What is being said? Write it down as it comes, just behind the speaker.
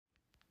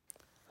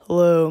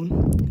Hello,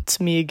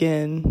 it's me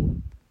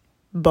again,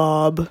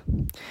 Bob.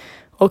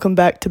 Welcome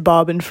back to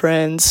Bob and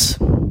Friends.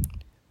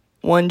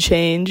 One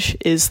change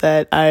is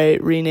that I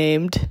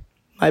renamed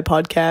my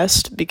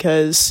podcast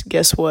because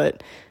guess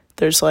what?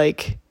 There's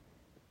like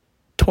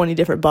 20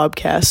 different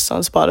Bobcasts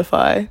on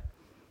Spotify.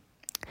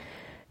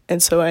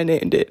 And so I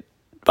named it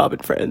Bob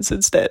and Friends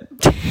instead.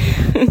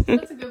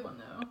 That's a good one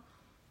though.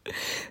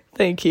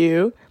 Thank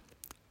you.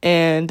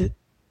 And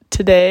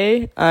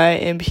today I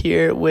am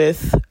here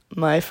with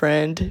my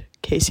friend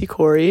Kasey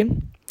Corey.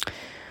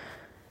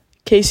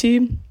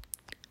 Kasey,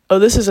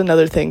 this is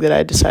another thing that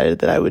I decided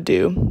that I would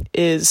do,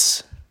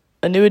 is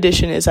a new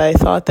addition is I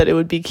thought that it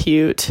would be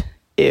cute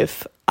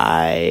if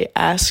I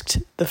asked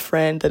the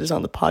friend that is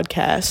on the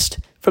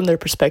podcast from their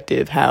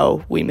perspective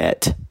how we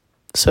met.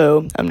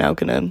 So I'm now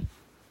gonna,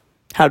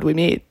 how'd we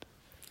meet?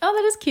 Oh,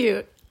 that is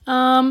cute. Do you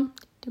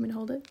want me to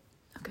hold it?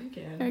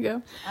 Okay, there you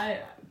go. I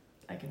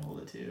can hold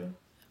it too.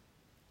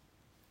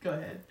 Go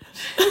ahead.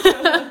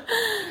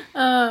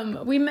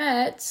 We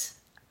met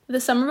the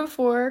summer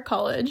before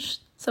college.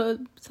 So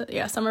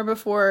yeah, summer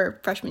before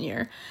freshman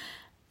year.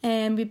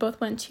 And we both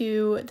went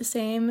to the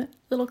same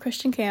little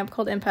Christian camp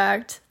called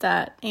Impact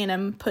that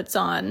A&M puts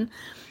on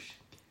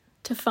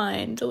to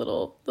find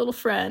little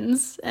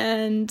friends.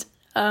 And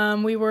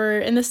we were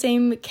in the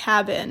same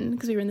cabin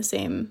because we were in the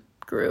same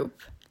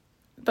group.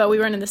 But we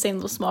weren't in the same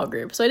little small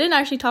group. So I didn't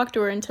actually talk to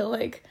her until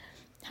like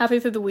halfway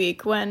through the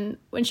week when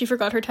she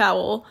forgot her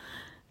towel.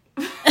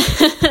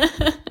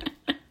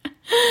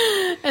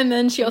 And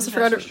then she also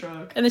forgot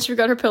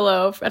her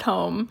pillow at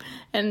home,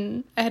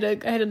 and I had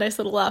a nice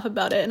little laugh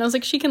about it, and I was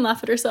like, she can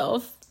laugh at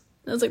herself.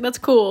 And I was like, that's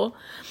cool.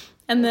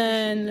 And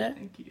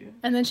then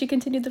she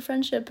continued the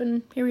friendship,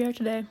 and here we are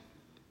today.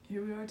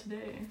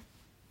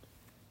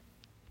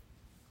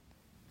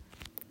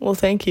 Well,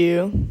 thank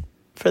you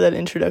for that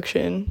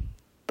introduction.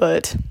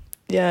 But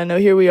yeah, no,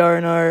 here we are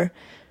in our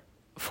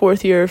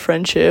fourth year of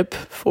friendship.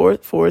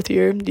 Fourth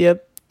year.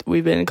 Yep.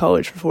 We've been in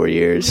college for 4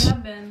 years. We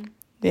have been.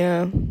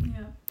 Yeah.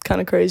 Kind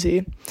of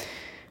crazy.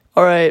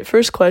 All right.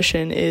 First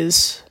question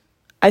is,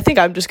 I think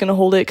I'm just going to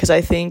hold it because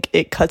I think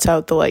it cuts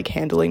out the like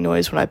handling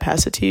noise when I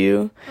pass it to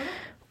you. Okay.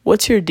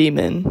 What's your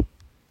demon?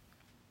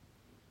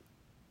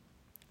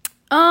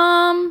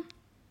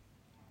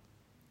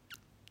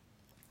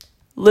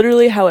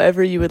 Literally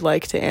however you would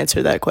like to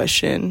answer that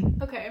question.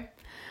 Okay.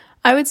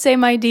 I would say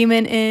my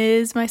demon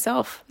is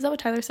myself. Is that what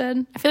Tyler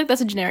said? I feel like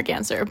that's a generic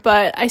answer,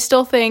 but I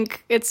still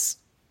think it's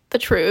the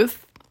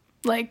truth.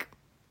 Like,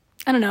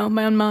 I don't know,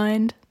 my own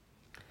mind.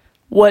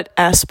 What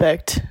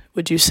aspect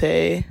would you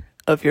say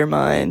of your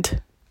mind?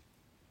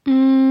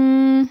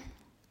 I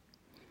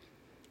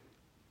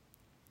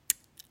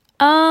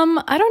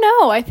don't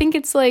know. I think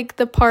it's like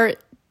the part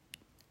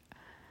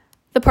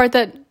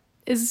that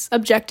is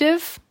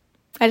objective.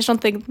 I just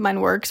don't think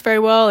mine works very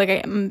well.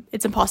 Like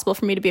it's impossible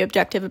for me to be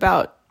objective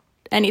about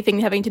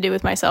anything having to do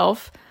with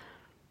myself.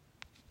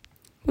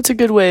 That's a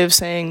good way of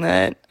saying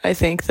that. I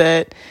think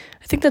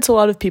that's a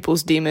lot of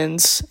people's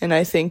demons, and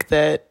I think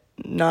that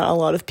not a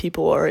lot of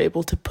people are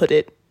able to put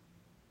it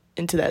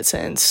into that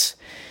sense.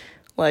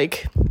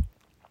 Like,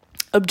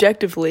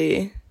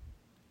 objectively,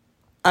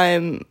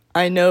 I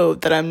know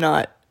that I'm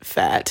not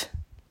fat.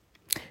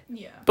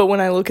 Yeah. But when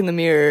I look in the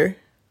mirror,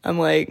 I'm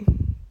like,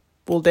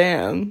 well,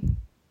 damn.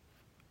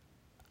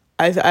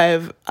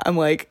 I'm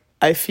like,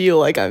 I feel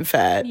like I'm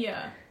fat.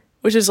 Yeah.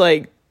 Which is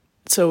like,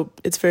 so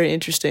it's very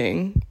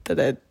interesting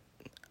that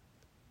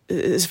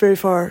it's very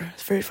far.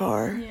 It's very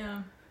far.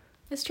 Yeah.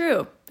 It's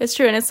true.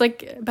 And it's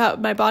like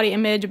about my body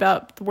image,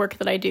 about the work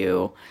that I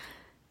do,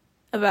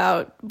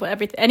 about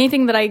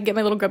anything that I get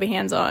my little grubby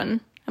hands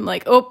on. I'm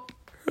like, oh.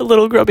 Her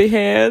little grubby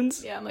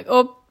hands. Yeah, I'm like,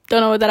 oh,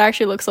 don't know what that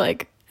actually looks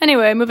like.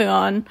 Anyway, moving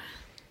on.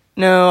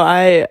 No,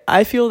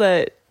 I feel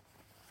that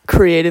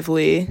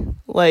creatively,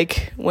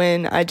 like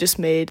when I just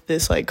made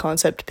this like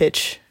concept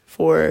pitch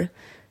for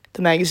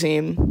the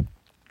magazine,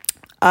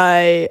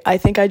 I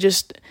think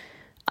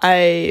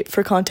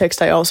for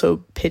context, I also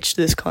pitched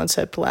this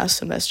concept last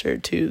semester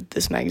to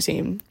this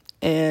magazine,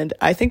 and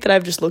I think that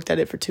I've just looked at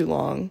it for too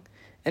long,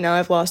 and now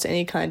I've lost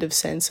any kind of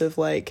sense of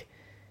like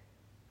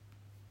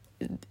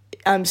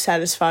I'm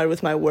satisfied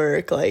with my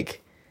work.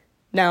 Like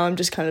now I'm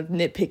just kind of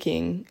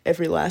nitpicking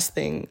every last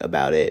thing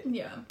about it.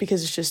 Yeah.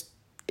 Because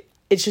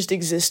it's just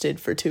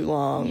existed for too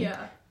long.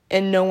 Yeah.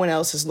 And no one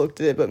else has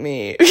looked at it but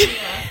me.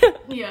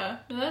 Yeah.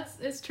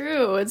 It's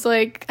true. It's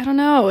like, I don't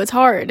know. It's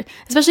hard.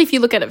 Especially if you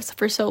look at it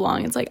for so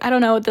long. It's like, I don't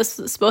know what this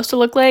is supposed to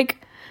look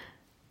like.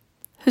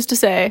 Who's to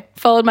say?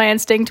 Followed my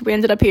instinct. We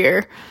ended up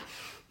here.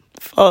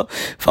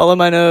 Follow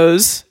my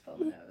nose.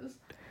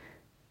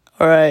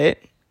 All right.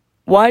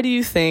 Why do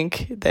you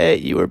think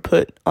that you were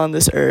put on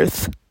this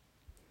earth?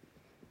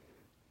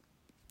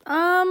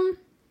 I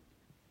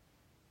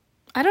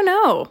don't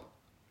know.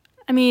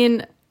 I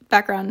mean,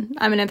 background,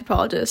 I'm an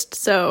anthropologist,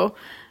 so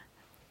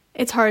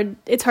it's hard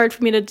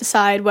for me to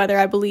decide whether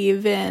I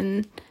believe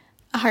in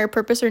a higher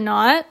purpose or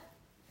not.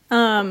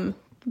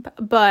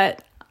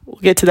 But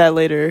we'll get to that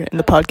later in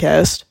the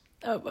podcast.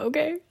 Oh,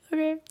 okay.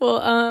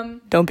 Well,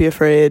 don't be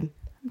afraid.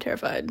 I'm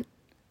terrified.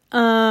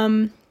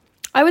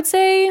 I would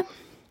say,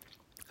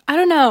 I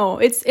don't know.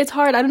 It's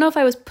hard. I don't know if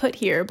I was put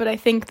here, but I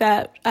think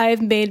that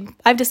I've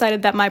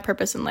decided that my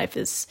purpose in life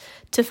is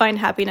to find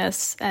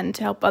happiness and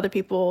to help other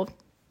people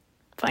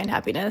find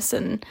happiness,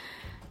 and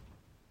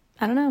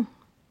I don't know.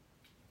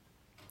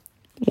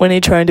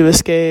 Winnie trying to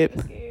escape.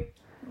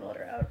 Let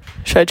her out.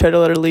 Should I try to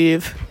let her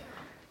leave?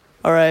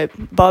 All right,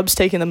 Bob's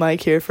taking the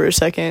mic here for a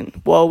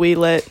second while we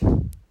let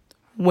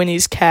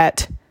Winnie's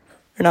cat,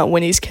 or not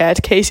Winnie's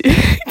cat,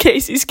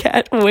 Kasey's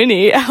cat,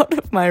 Winnie, out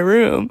of my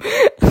room.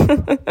 Just leave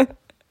her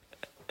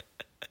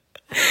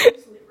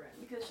in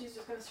because she's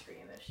just gonna scream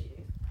if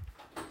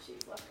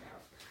she's left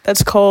out.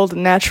 That's called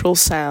natural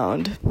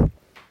sound.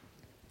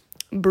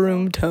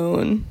 Broom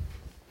tone.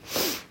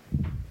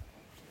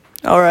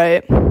 All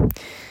right.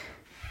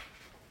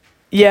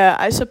 Yeah,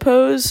 I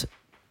suppose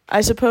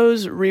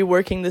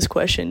reworking this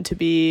question to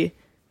be,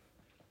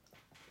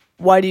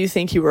 why do you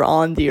think you were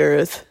on the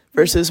earth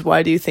versus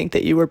why do you think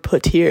that you were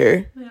put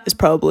here is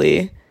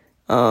probably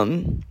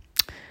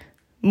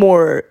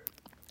more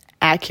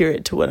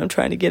accurate to what I'm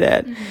trying to get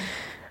at. Mm-hmm.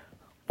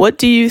 What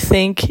do you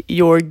think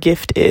your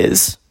gift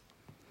is?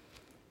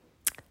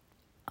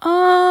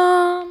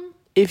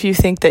 If you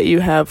think that you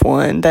have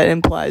one, that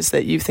implies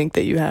that you think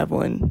that you have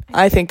one.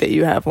 I think that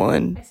you have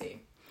one. I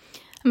see.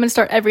 I'm going to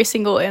start every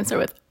single answer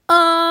with,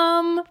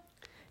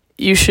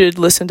 You should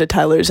listen to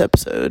Tyler's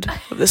episode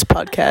of this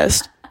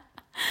podcast.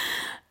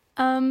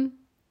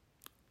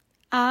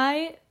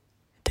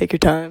 Take your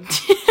time.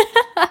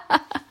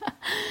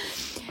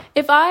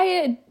 If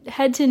I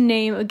had to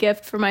name a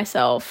gift for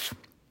myself,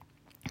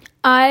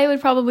 I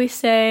would probably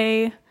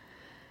say,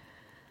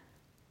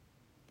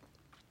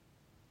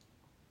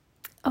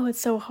 oh, it's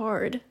so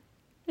hard.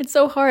 It's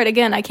so hard.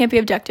 Again, I can't be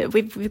objective.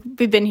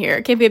 We've been here.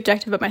 I can't be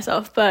objective about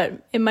myself,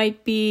 but it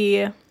might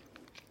be, I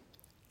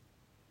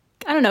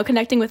don't know,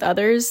 connecting with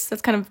others.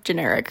 That's kind of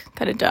generic,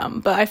 kind of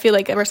dumb. But I feel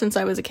like ever since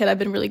I was a kid, I've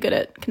been really good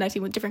at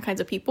connecting with different kinds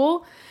of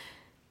people.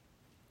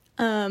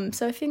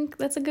 So I think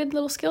that's a good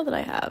little skill that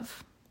I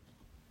have.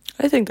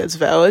 I think that's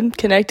valid.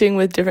 Connecting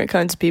with different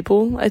kinds of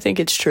people. I think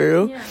it's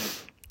true. Yeah.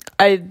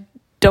 I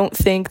don't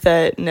think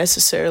that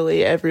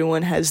necessarily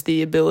everyone has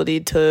the ability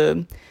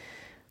to,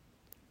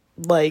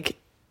 like,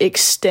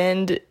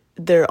 extend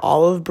their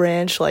olive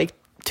branch, like,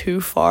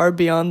 too far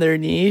beyond their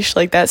niche.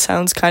 Like, that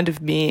sounds kind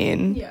of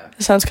mean. Yeah.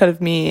 It sounds kind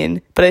of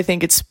mean. But I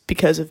think it's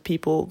because of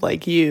people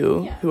like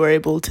you who are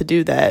able to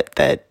do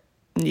that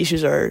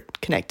niches are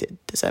connected.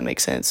 Does that make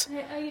sense?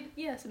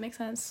 Yes, it makes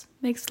sense.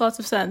 Makes lots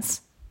of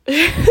sense.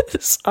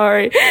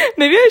 Sorry.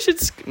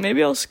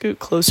 Maybe I'll scoot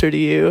closer to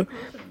you.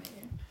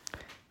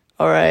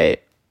 All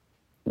right.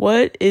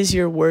 What is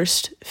your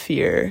worst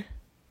fear?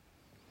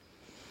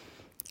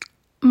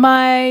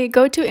 My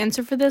go-to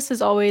answer for this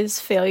is always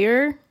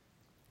failure.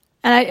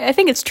 And I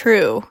think it's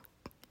true,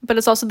 but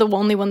it's also the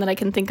only one that I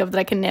can think of that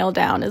I can nail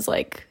down as,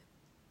 like,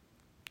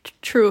 a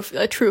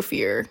true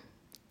fear.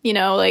 You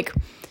know, like,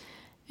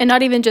 and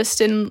not even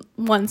just in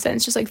one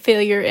sense, just like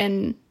failure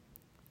in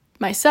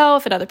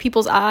myself and other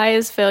people's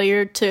eyes,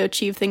 failure to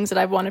achieve things that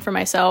I've wanted for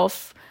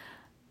myself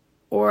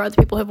or other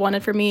people have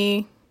wanted for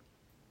me.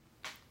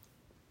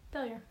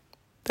 Failure.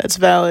 That's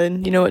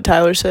valid. You know what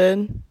Tyler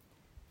said?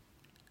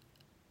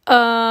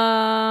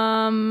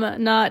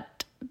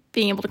 Not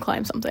being able to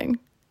climb something.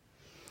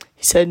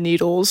 He said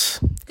needles.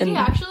 Did he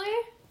actually?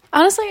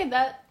 Honestly,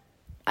 that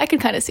I can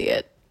kind of see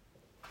it.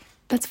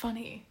 That's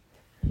funny.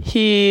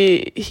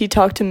 He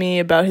talked to me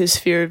about his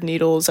fear of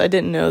needles. I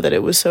didn't know that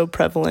it was so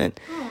prevalent.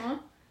 Aww.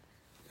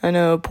 I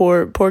know,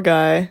 poor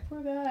guy.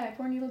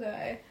 Poor needle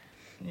guy.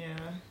 Yeah.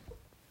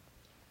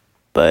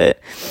 But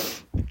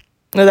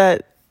no,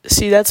 that's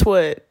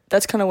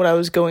kind of what I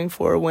was going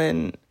for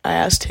when I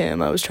asked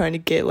him. I was trying to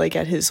get, like,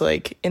 at his,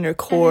 like, inner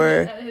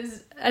core.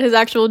 At his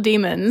actual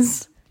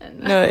demons.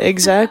 No,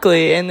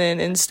 exactly. And then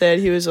instead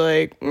he was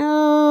like,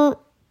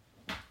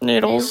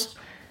 needles.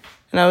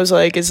 And I was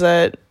like, is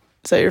that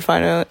your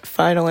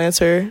final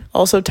answer?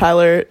 Also,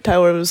 Tyler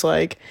was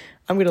like,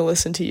 I'm going to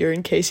listen to your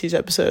and Kasey's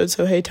episode.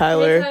 So, hey,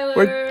 Tyler.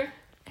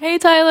 Hey,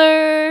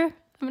 Tyler.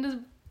 I'm going to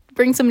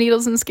bring some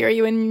needles and scare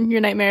you in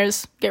your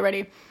nightmares. Get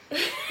ready.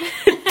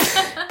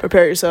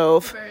 Prepare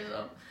yourself.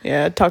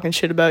 Yeah, talking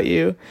shit about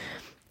you.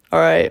 All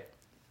right.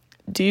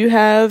 Do you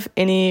have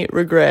any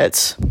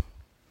regrets?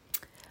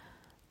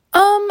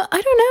 I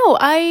don't know.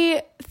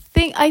 I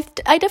think I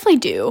definitely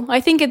do.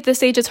 I think at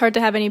this age it's hard to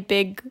have any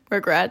big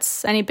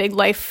regrets, any big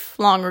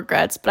lifelong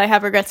regrets, but I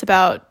have regrets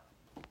about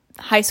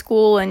high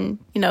school and,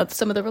 you know,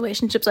 some of the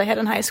relationships I had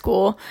in high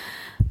school.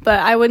 But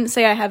I wouldn't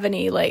say I have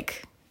any,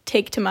 like,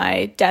 take to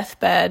my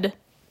deathbed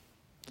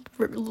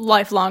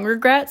lifelong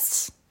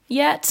regrets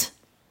yet.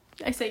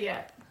 I say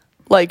yet.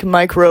 Like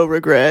micro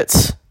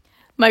regrets.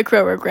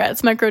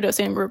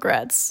 Microdosing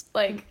regrets.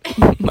 Like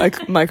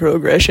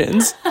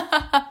microaggressions.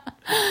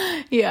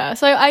 Yeah,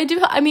 so I do.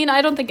 I mean,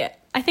 I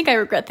think I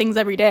regret things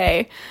every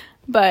day,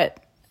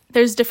 but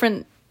there's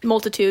different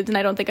multitudes, and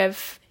I don't think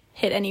I've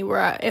hit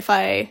anywhere. If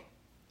I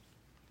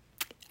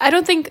I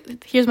don't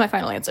think, here's my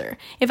final answer.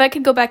 If I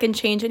could go back and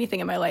change anything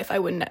in my life, I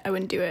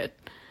wouldn't do it.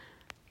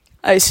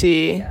 I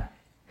see.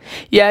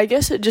 Yeah, I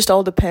guess it just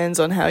all depends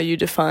on how you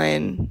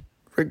define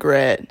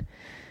regret.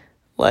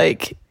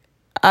 Like,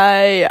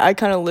 I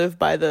kind of live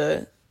by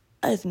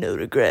I have no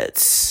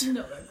regrets.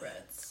 No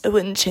regrets. I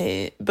wouldn't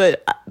change.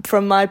 But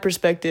from my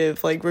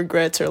perspective, like,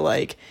 regrets are,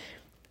 like,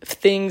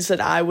 things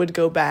that I would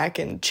go back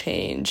and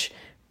change.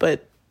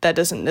 But that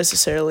doesn't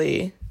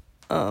necessarily,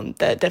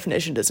 that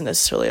definition doesn't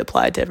necessarily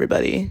apply to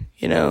everybody,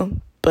 you know?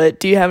 But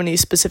do you have any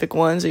specific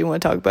ones that you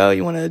want to talk about?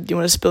 You want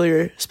to spill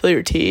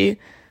your tea?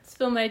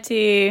 Spill my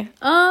tea.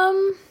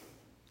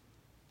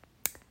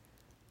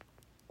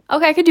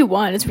 Okay, I could do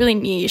one. It's really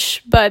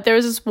niche. But there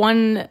was this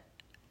one,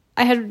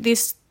 I had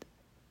these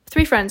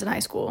 3 friends in high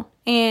school,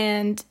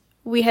 and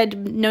we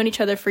had known each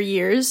other for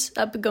years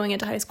up going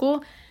into high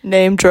school.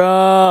 Name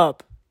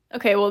drop.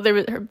 Okay, well, there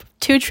were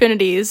 2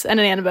 Trinities and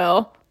an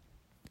Annabelle.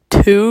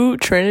 2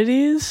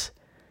 Trinities?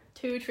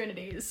 2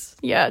 Trinities.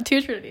 Yeah,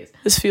 2 Trinities.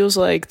 This feels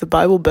like the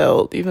Bible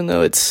Belt, even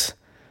though it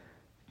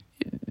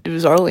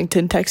was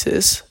Arlington,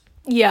 Texas.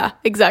 Yeah,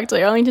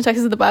 exactly. Arlington,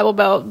 Texas is the Bible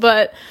Belt.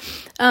 But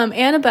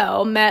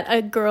Annabelle met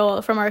a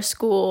girl from our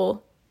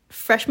school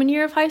freshman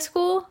year of high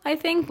school, I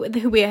think,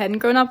 who we hadn't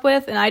grown up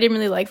with, and I didn't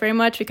really like very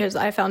much because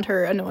I found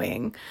her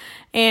annoying.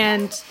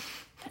 And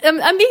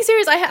I'm being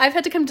serious. I've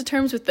had to come to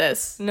terms with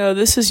this. No,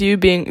 this is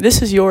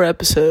your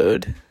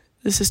episode.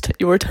 This is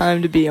your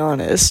time to be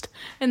honest.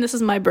 And this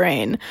is my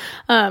brain.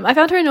 I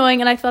found her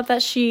annoying, and I thought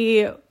that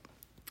she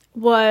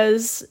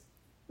was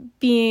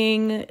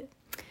being...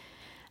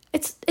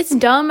 It's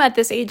dumb at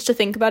this age to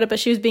think about it, but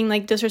she was being,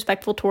 like,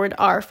 disrespectful toward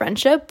our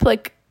friendship.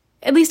 Like,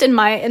 at least in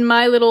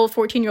my little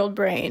 14-year-old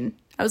brain,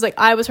 I was like,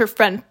 I was her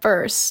friend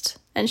first,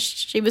 and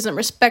she wasn't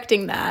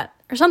respecting that,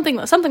 or something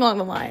along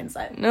the lines.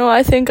 No,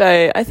 I think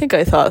I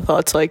thought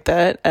thoughts like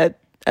that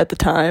at the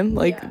time.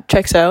 Like, yeah.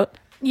 Checks out.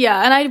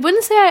 Yeah, and I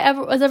wouldn't say I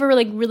was ever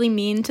like really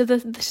mean to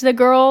the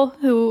girl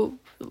who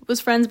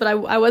was friends, but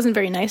I wasn't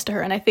very nice to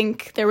her, and I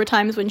think there were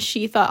times when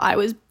she thought I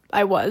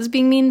was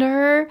being mean to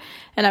her,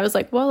 and I was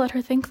like, well, let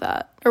her think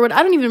that, or what,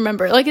 I don't even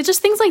remember. Like, it's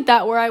just things like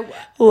that where I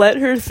let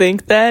her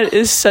think that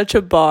is such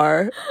a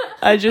bar.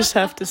 I just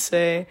have to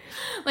say,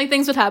 like,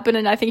 things would happen,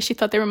 and I think she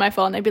thought they were my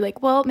fault, and I'd be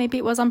like, well, maybe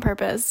it was on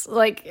purpose.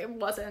 Like, it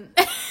wasn't.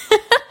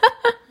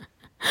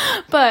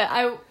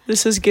 But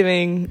this is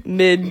giving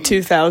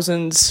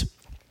mid-2000s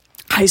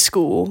high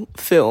school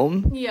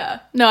film.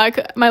 Yeah, no,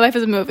 my life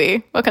is a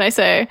movie. What can I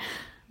say?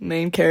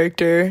 Main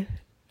character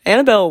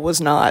Annabelle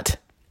was not.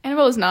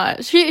 Annabelle is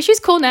not. She's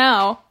cool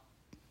now.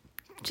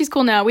 She's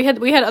cool now. We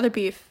had other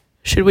beef.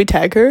 Should we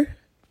tag her?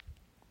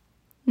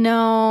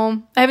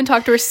 No, I haven't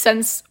talked to her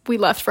since we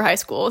left for high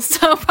school,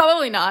 so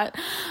probably not.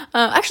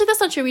 Actually, that's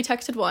not true. We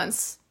texted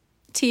once.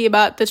 Tea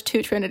about the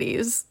 2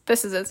 Trinities.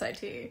 This is inside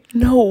tea.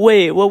 No,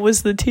 wait. What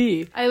was the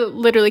tea? I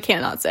literally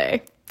cannot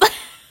say.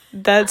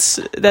 That's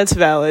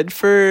valid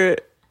for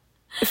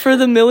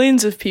the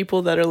millions of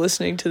people that are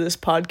listening to this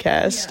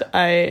podcast.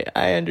 Yeah.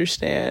 I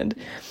understand.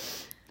 Yeah.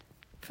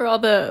 For all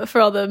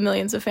the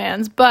millions of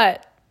fans,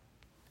 but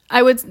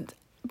I would,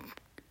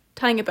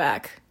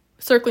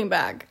 circling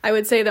back, I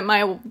would say that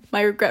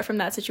my regret from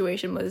that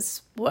situation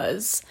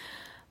was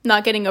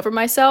not getting over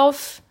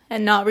myself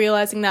and not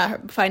realizing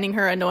that finding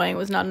her annoying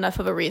was not enough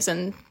of a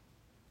reason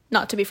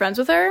not to be friends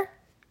with her.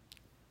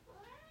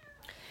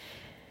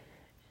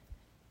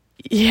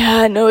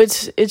 Yeah, no,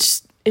 it's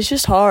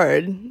just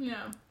hard.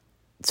 Yeah,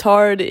 it's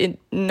hard.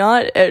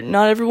 Not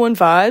everyone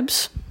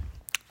vibes.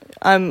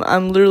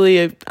 I'm literally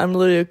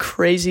a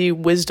crazy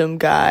wisdom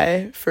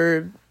guy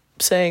for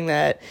saying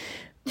that,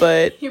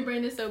 but your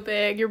brain is so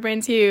big. Your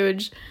brain's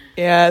huge.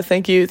 Yeah,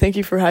 thank you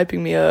for hyping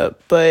me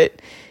up.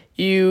 But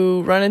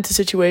you run into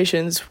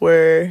situations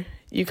where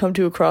you come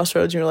to a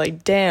crossroads and you're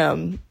like,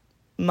 damn,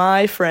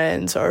 my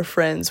friends are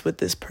friends with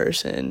this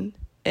person,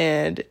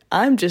 and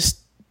I'm just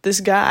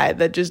this guy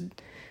that just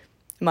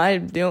am I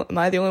the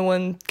only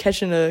one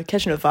catching a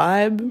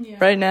vibe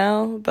right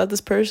now about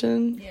this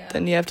person? Yeah.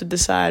 Then you have to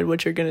decide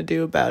what you're gonna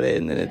do about it,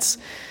 and then it's,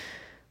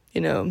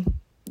 you know,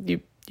 you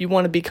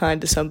want to be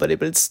kind to somebody,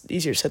 but it's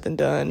easier said than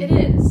done. It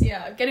is,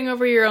 yeah. Getting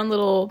over your own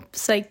little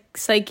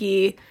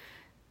psyche,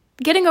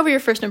 getting over your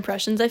first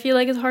impressions, I feel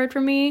like is hard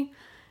for me,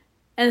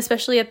 and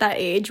especially at that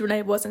age when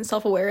I wasn't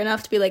self-aware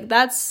enough to be like,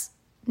 that's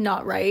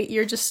not right.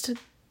 You're just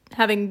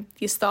having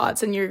these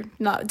thoughts, and you're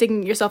not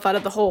digging yourself out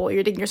of the hole.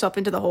 You're digging yourself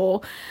into the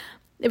hole.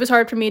 It was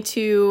hard for me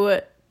to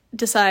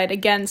decide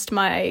against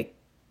my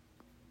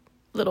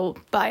little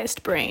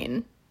biased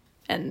brain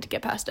and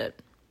get past it.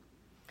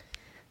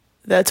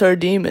 That's our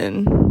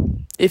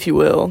demon, if you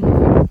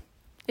will.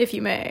 If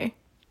you may.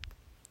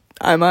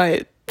 I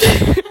might.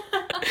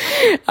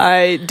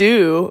 I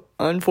do,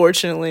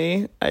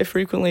 unfortunately. I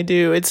frequently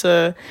do. It's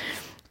a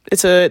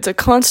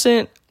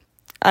constant.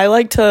 I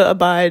like to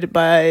abide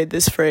by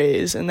this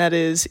phrase, and that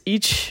is,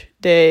 each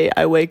day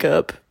I wake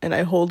up and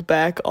I hold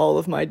back all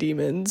of my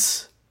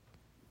demons.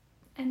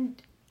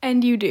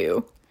 And you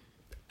do.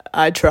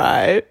 I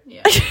try.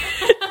 Yeah.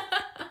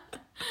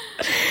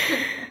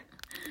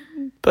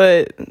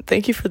 But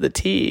thank you for the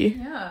tea.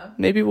 Yeah.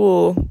 Maybe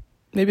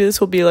this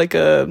will be like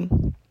a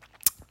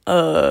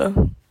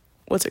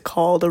what's it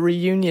called? A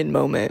reunion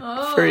moment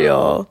for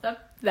y'all.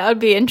 That would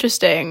be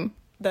interesting.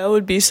 That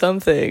would be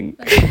something.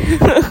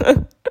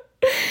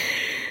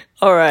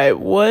 All right,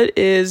 what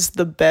is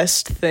the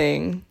best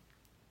thing?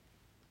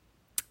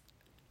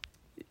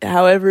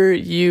 However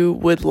you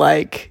would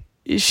like.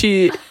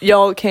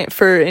 Y'all can't,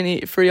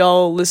 for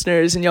y'all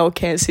listeners, and y'all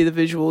can't see the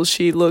visuals,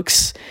 she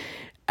looks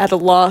at a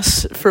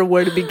loss for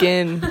where to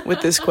begin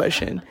with this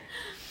question.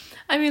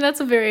 I mean,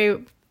 it's a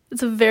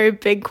very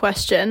big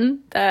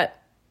question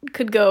that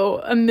could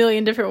go a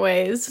million different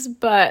ways,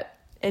 but...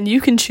 And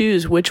you can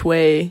choose which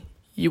way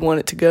you want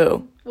it to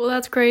go. Well,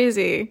 that's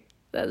crazy.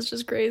 That's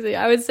just crazy.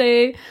 I would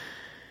say,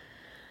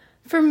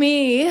 for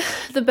me,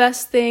 the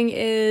best thing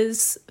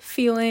is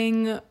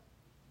feeling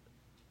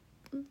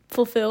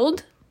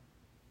fulfilled.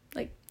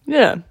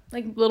 Yeah.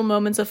 Like little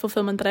moments of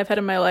fulfillment that I've had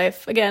in my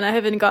life. Again, I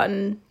haven't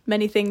gotten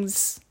many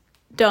things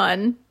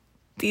done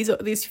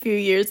these few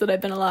years that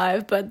I've been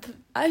alive, but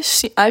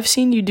I've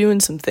seen you doing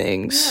some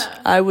things.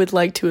 Yeah. I would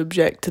like to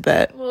object to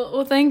that.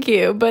 Well, thank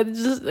you. But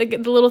just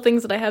like the little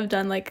things that I have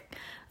done, like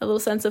a little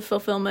sense of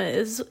fulfillment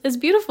is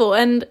beautiful,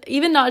 and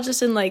even not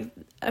just in like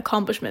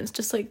accomplishments,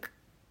 just like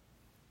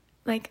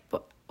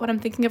what I'm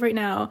thinking of right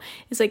now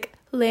is like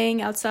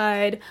laying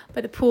outside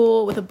by the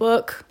pool with a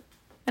book,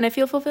 and I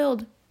feel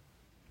fulfilled.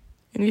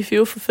 And you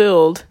feel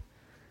fulfilled.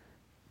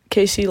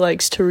 Kasey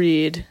likes to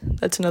read.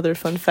 That's another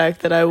fun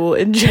fact that I will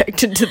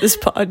inject into this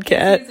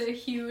podcast. Kasey's a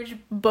huge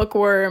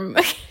bookworm.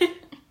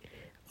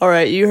 All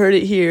right, you heard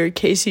it here.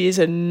 Kasey is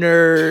a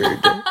nerd.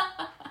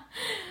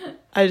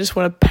 I just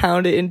want to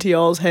pound it into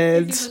y'all's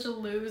heads. Kasey's such a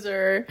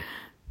loser.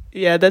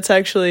 Yeah, that's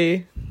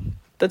actually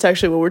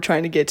what we're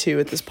trying to get to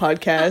with this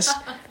podcast.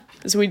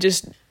 Is we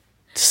just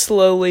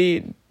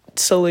slowly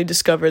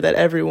discover that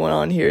everyone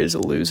on here is a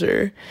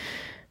loser.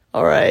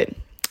 All right.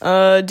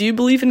 Do you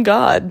believe in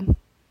God?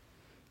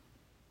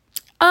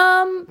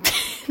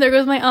 There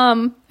goes my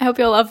I hope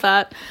y'all love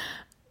that.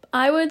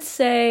 I would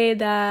say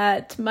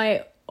that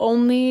my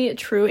only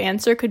true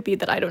answer could be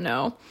that I don't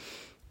know.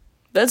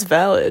 That's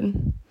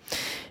valid.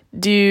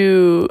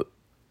 Do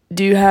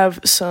you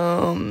have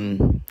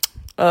some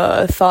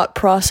thought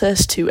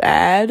process to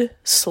add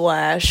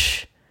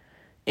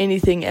 /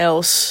 anything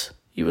else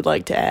you would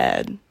like to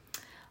add?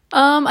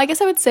 I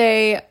guess I would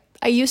say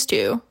I used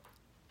to.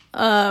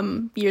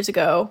 Years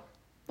ago,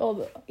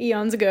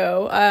 eons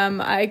ago.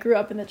 I grew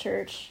up in the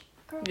church.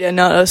 Yeah,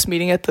 not us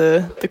meeting at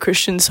the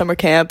Christian summer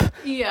camp.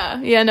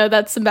 Yeah, no,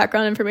 that's some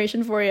background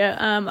information for you.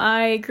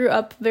 I grew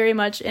up very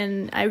much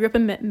I grew up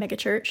in mega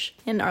church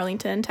in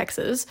Arlington,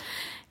 Texas,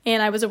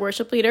 and I was a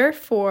worship leader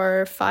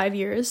for 5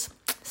 years.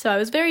 So I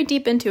was very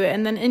deep into it,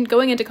 and then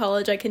going into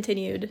college, I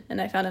continued, and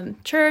I found a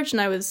church,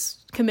 and I was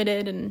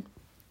committed and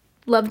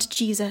loved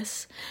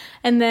Jesus.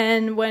 And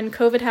then when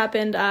COVID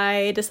happened,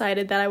 I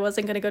decided that I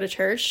wasn't going to go to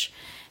church,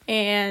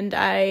 and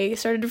I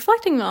started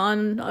reflecting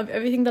on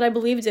everything that I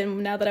believed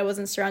in now that I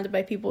wasn't surrounded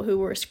by people who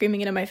were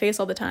screaming it in my face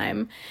all the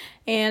time.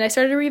 And I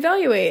started to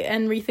reevaluate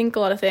and rethink a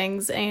lot of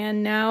things,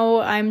 and now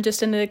I'm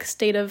just in a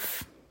state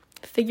of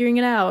figuring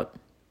it out.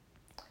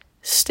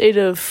 State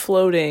of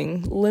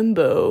floating,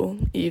 limbo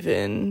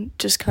even,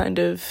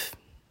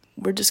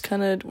 we're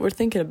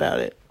thinking about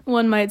it.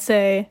 One might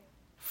say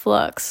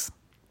flux.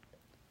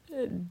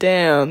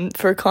 Damn,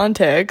 for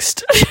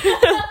context,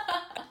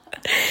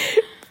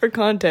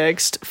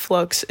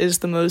 Flux is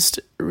the most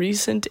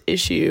recent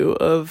issue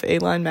of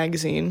A-Line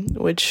magazine,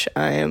 which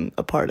I am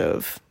a part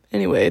of.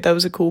 Anyway, that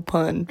was a cool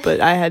pun,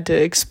 but I had to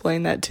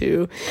explain that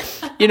too.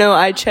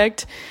 I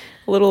checked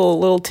a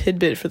little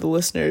tidbit for the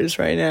listeners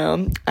right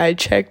now. I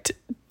checked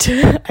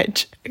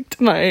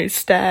my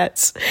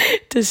stats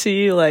to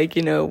see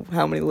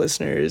how many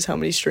listeners, how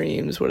many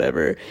streams,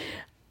 whatever.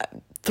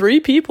 3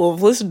 people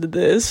have listened to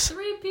this.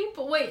 3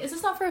 people. Wait, is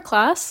this not for a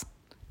class?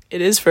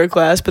 It is for a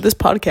class, but this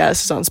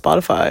podcast is on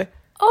Spotify.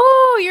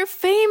 Oh, you're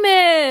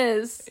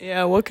famous.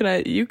 Yeah,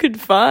 you could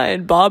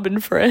find Bob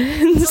and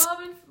Friends.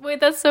 Wait,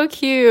 that's so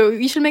cute.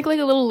 You should make a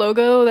little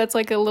logo that's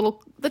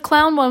the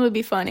clown one would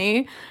be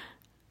funny.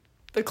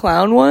 The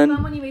clown one? The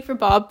clown one you made for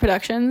Bob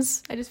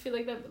Productions. I just feel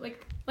like that, like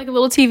a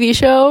little TV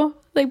show,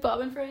 like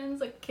Bob and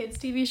Friends, like kids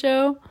TV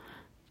show.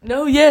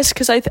 No, yes,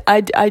 because I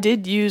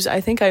did use.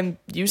 I think I'm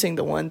using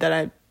the one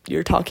that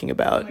you're talking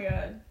about. Oh my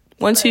god!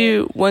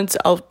 Once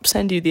I'll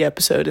send you the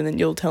episode, and then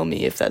you'll tell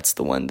me if that's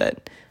the one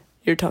that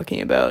you're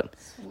talking about.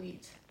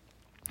 Sweet.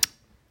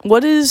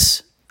 What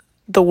is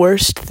the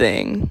worst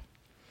thing?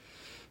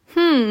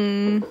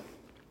 The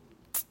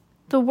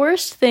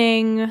worst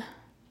thing.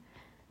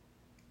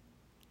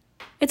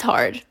 It's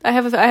hard. I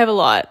have a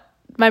lot.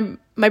 My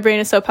brain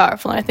is so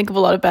powerful, and I think of a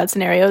lot of bad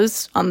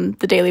scenarios on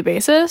the daily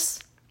basis.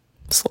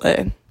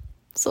 Slay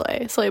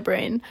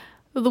brain.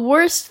 The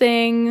worst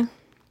thing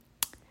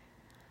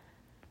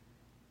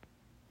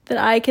that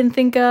I can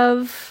think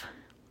of,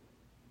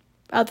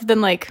 other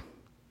than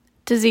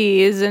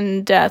disease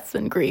and death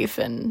and grief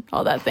and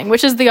all that thing,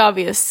 which is the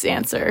obvious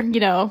answer, you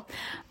know.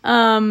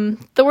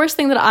 The worst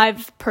thing that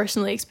I've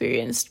personally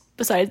experienced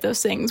besides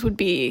those things would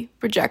be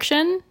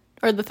rejection,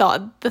 or the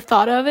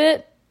thought of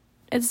it.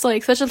 It's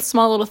like such a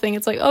small little thing.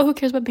 It's like, oh, who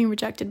cares about being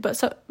rejected? But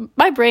so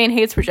my brain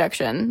hates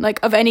rejection,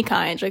 like of any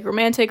kind, like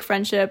romantic,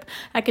 friendship,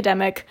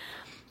 academic,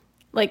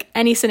 like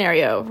any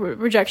scenario.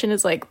 Rejection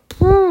is like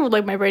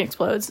my brain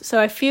explodes. So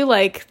I feel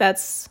like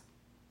that's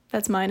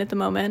mine at the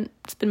moment.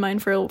 It's been mine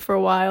for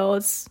a while.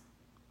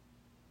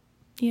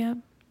 Yeah,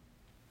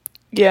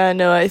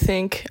 no,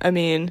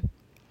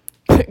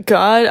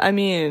 God,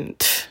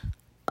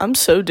 I'm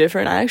so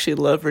different. I actually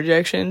love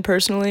rejection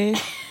personally.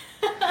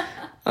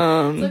 It's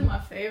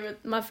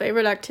like my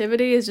favorite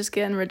activity is just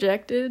getting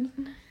rejected.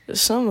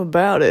 There's something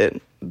about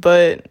it,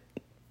 but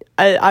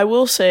I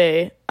will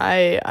say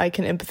I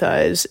can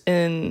empathize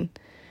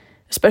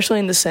especially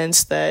in the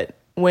sense that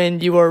when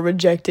you are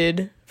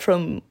rejected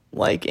from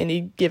like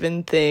any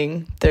given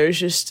thing, there's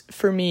just,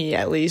 for me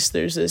at least,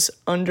 there's this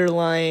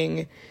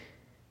underlying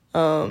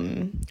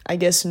I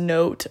guess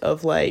note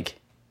of like,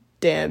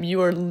 damn,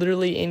 you are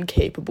literally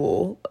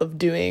incapable of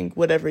doing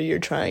whatever you're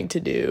trying to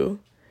do.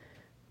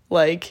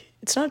 Like,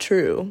 it's not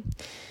true.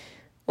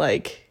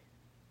 Like,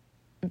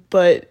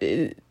 but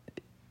I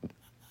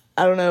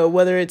don't know,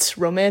 whether it's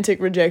romantic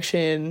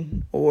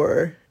rejection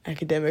or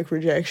academic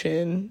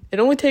rejection, it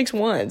only takes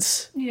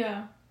once.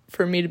 Yeah.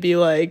 For me to be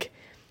like,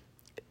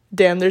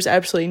 damn, there's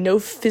absolutely no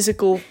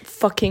physical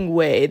fucking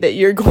way that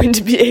you're going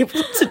to be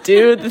able to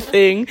do the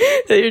thing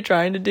that you're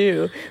trying to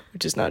do,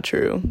 which is not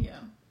true. Yeah.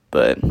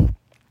 But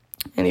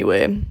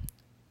anyway,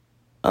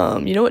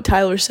 you know what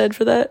Tyler said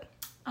for that?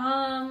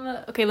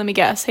 Okay, let me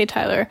guess. Hey,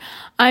 Tyler.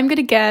 I'm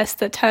gonna guess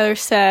that Tyler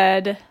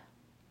said,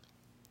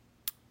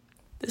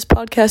 this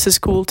podcast is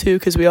cool too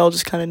because we all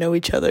just kind of know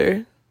each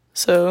other,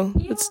 so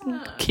yeah, it's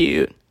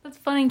cute. That's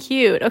fun and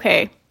cute.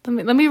 Okay,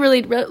 let me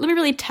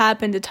really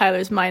tap into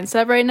Tyler's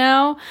mindset right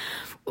now.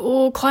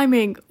 Oh,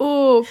 climbing.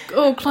 Oh,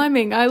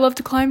 climbing. I love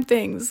to climb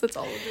things. That's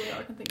all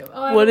I can think of.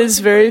 What is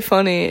very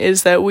funny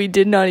is that we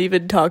did not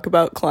even talk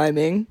about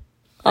climbing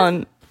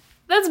on.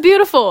 That's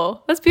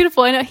beautiful.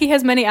 I know he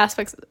has many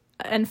aspects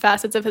and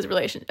facets of his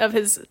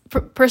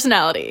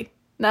personality.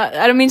 Now,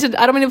 I don't mean to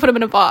put him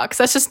in a box.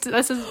 That's just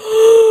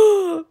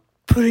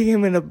putting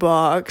him in a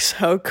box.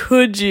 How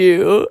could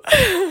you?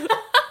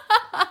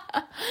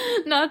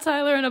 Not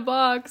Tyler in a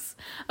box.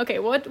 Okay,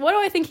 what do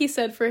I think he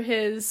said for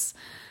his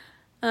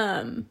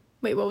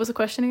wait, what was the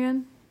question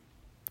again?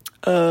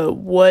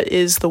 What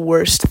is the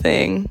worst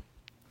thing?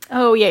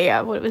 Oh,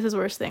 yeah. What was his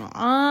worst thing?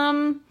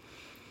 I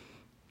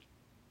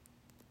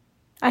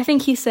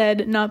think he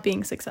said not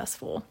being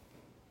successful.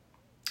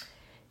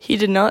 He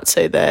did not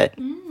say that.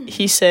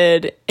 He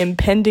said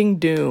impending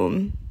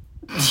doom.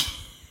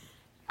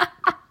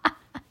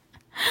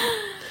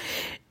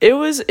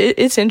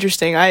 It's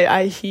interesting.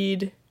 I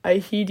heed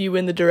you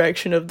in the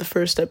direction of the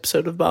first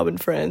episode of Bob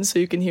and Friends, so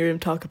you can hear him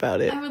talk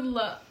about it. I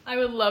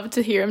would love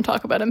to hear him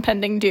talk about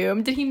impending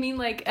doom. Did he mean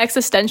like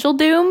existential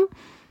doom?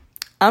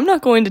 I'm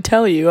not going to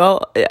tell you.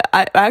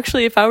 I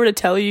actually, if I were to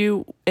tell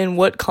you in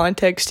what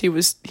context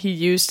he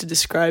used to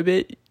describe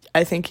it,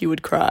 I think you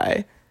would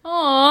cry.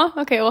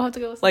 Aw, okay, we'll have to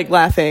go listen. Like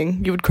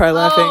laughing. You would cry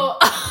laughing.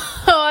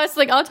 Oh, it's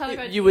like, I'll tell you.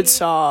 You would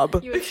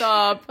sob. You would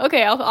sob.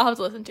 Okay, I'll have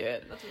to listen to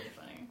it. That's really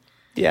funny.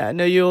 Yeah,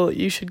 no,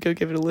 you should go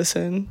give it a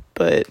listen.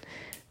 But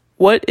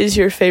what is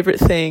your favorite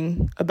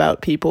thing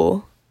about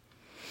people?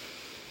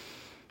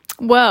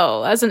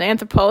 Well, as an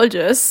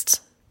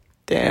anthropologist,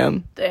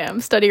 damn,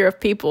 studier of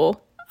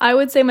people, I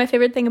would say my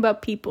favorite thing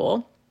about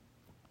people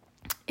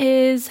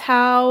is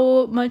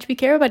how much we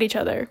care about each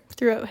other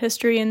throughout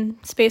history and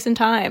space and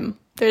time.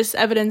 There's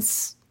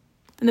evidence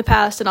in the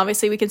past, and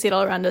obviously we can see it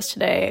all around us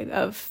today,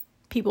 of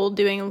people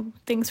doing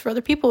things for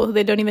other people who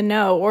they don't even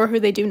know, or who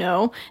they do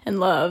know and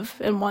love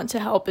and want to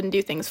help and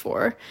do things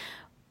for.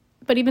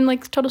 But even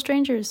like total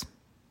strangers,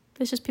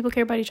 it's just people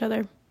care about each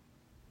other.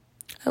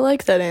 I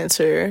like that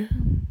answer.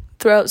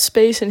 Throughout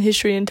space and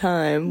history and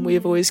time, we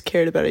have always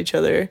cared about each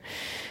other.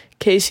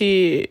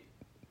 Kasey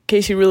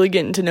really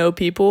getting to know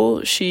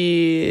people.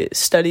 She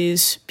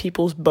studies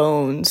people's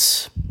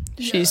bones.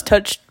 Yeah. She's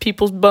touched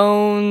people's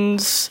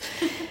bones.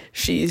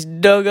 She's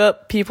dug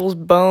up people's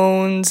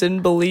bones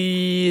in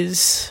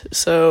Belize.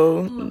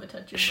 So let me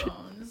touch your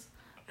bones.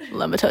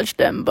 Let me touch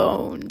them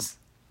bones.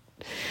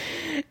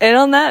 And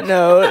on that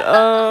note,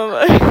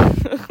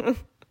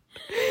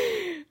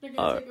 they're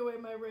gonna take away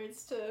my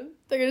rights to.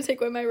 They're gonna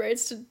take away my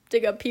rights to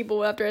dig up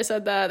people after I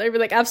said that. They'd be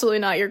like, absolutely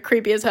not. You're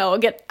creepy as hell.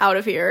 Get out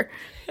of here.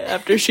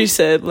 After she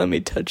said, "Let me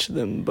touch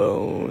them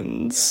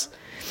bones."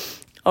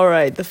 All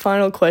right. The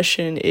final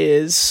question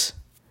is,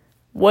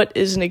 what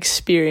is an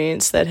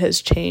experience that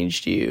has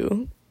changed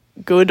you,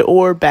 good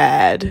or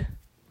bad?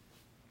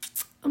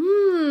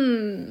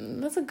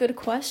 That's a good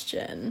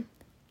question.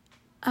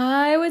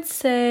 I would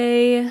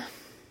say,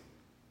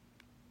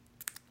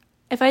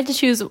 if I had to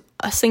choose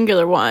a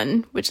singular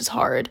one, which is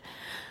hard,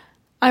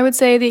 I would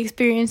say the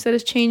experience that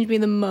has changed me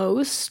the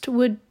most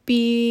would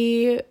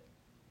be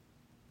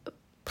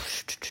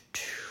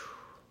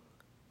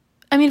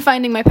I mean,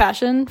 finding my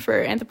passion for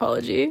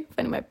anthropology.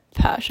 Finding my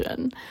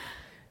passion.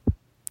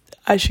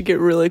 I should get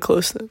really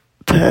close to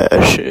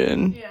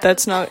passion. Yeah.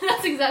 That's not...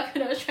 That's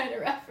exactly what I was trying to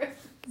reference.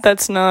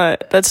 That's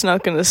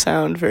not going to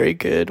sound very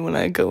good when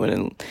I go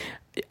in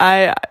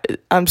and...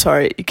 I'm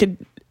sorry, you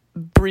could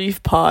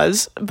brief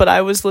pause, but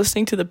I was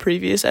listening to the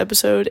previous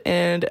episode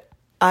and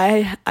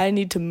I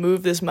need to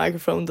move this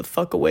microphone the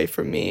fuck away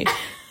from me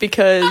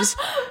because...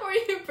 Were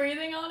you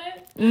breathing on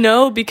it?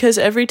 No, because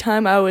every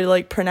time I would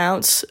like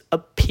pronounce a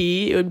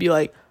P, it would be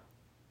like,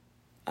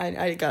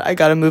 I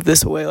gotta move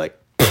this away, like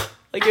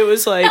it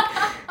was like,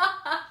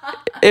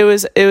 it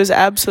was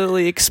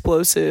absolutely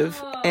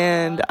explosive,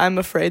 and I'm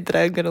afraid that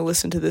I'm gonna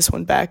listen to this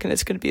one back and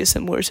it's gonna be a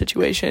similar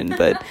situation,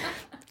 but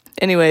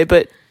anyway,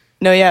 but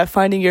no, yeah,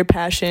 finding your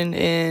passion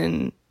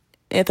in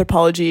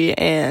anthropology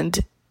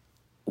and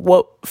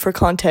what, for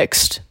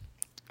context,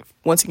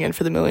 once again,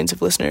 for the millions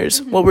of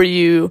listeners, what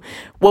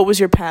was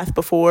your path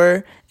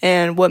before,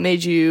 and what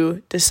made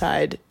you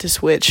decide to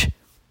switch?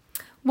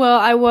 Well,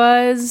 I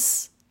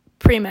was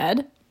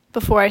pre-med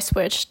before I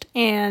switched,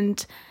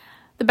 and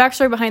the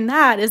backstory behind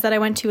that is that I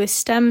went to a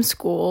STEM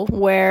school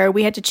where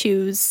we had to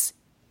choose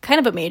kind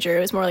of a major.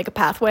 It was more like a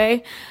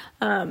pathway,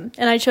 and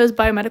I chose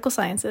biomedical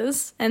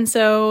sciences, and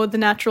so the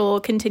natural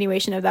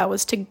continuation of that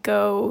was to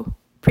go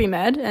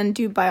pre-med and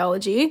do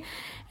biology.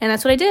 And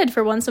that's what I did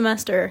for one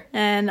semester,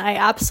 and I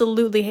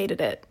absolutely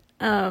hated it.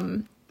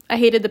 I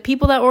hated the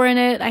people that were in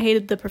it. I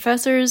hated the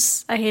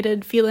professors. I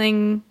hated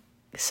feeling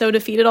so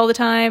defeated all the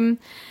time,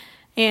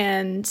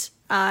 and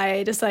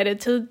I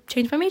decided to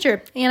change my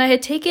major. And I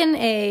had taken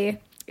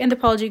a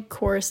anthropology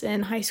course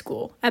in high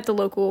school at the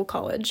local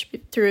college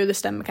through the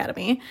STEM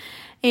Academy,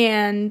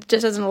 and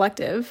just as an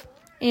elective.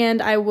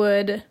 And I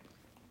would...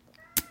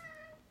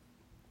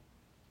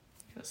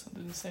 Got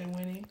something to say,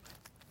 Winnie?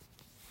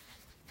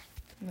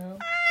 No.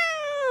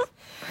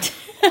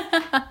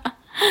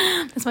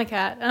 That's my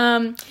cat.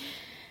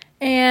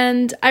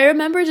 And I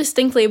remember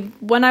distinctly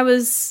when I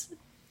was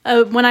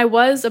a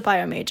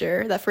bio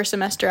major that first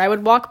semester, I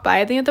would walk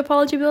by the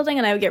anthropology building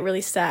and I would get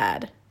really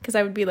sad because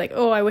I would be like,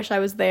 oh, I wish I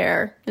was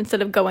there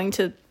instead of going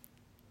to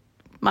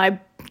my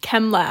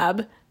chem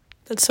lab.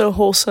 That's so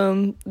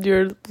wholesome.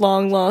 Your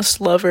long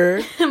lost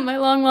lover. My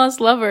long lost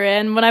lover.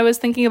 And when I was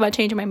thinking about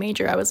changing my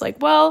major, I was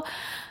like, well,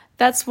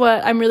 that's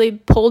what I'm really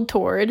pulled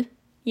toward.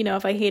 You know,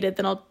 if I hate it,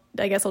 then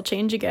I guess I'll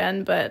change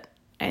again. But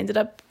I ended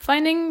up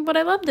finding what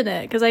I loved in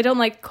it because I don't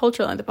like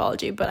cultural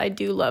anthropology, but I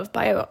do love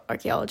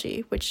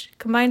bioarchaeology, which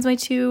combines my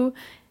two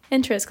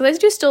interests. Because I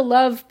do still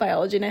love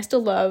biology and I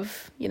still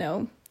love, you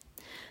know,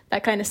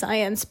 that kind of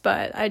science,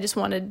 but I just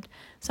wanted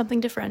something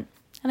different,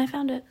 and I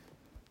found it.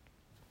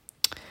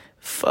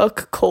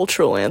 Fuck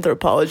cultural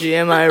anthropology.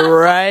 Am I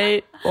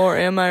right or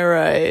am I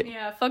right?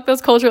 Yeah, fuck those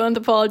cultural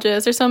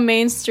anthropologists. They're so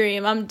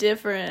mainstream. I'm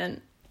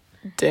different.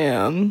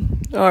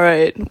 Damn. All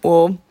right.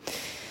 Well,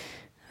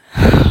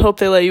 hope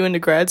they let you into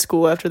grad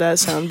school after that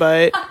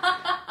soundbite.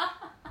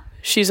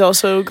 She's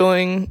also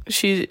going.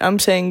 I'm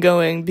saying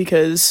going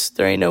because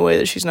there ain't no way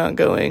that she's not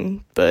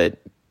going.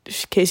 But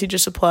Kasey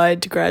just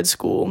applied to grad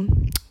school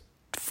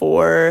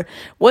for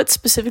what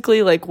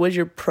specifically? Like, would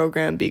your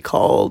program be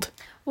called?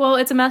 Well,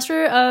 I think it's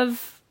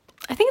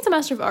a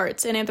Master of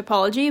Arts in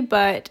anthropology,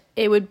 but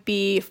it would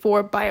be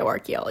for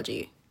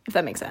bioarchaeology, if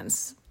that makes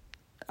sense.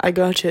 I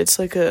gotcha. It's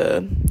like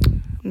a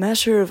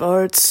Master of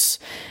Arts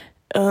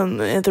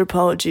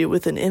anthropology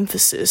with an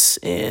emphasis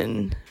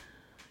in...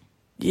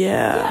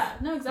 Yeah.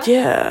 No, exactly.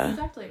 Yeah.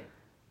 Exactly.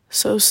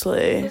 So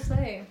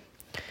slay.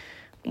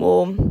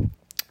 Well,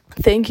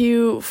 thank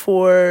you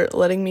for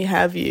letting me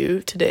have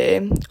you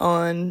today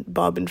on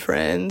Bob and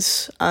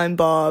Friends. I'm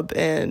Bob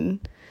and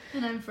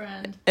I'm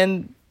Friend.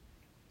 And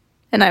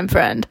I'm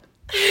Friend.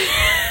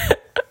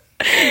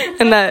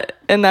 and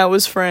that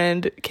was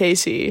Friend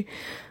Kasey.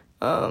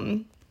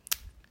 Tune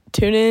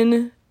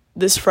in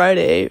this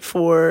Friday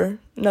for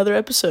another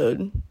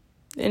episode.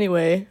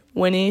 Anyway,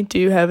 Winnie, do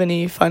you have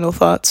any final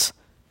thoughts?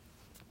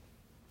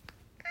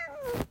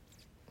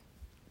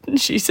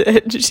 She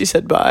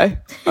said bye.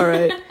 All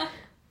right.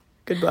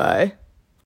 Goodbye.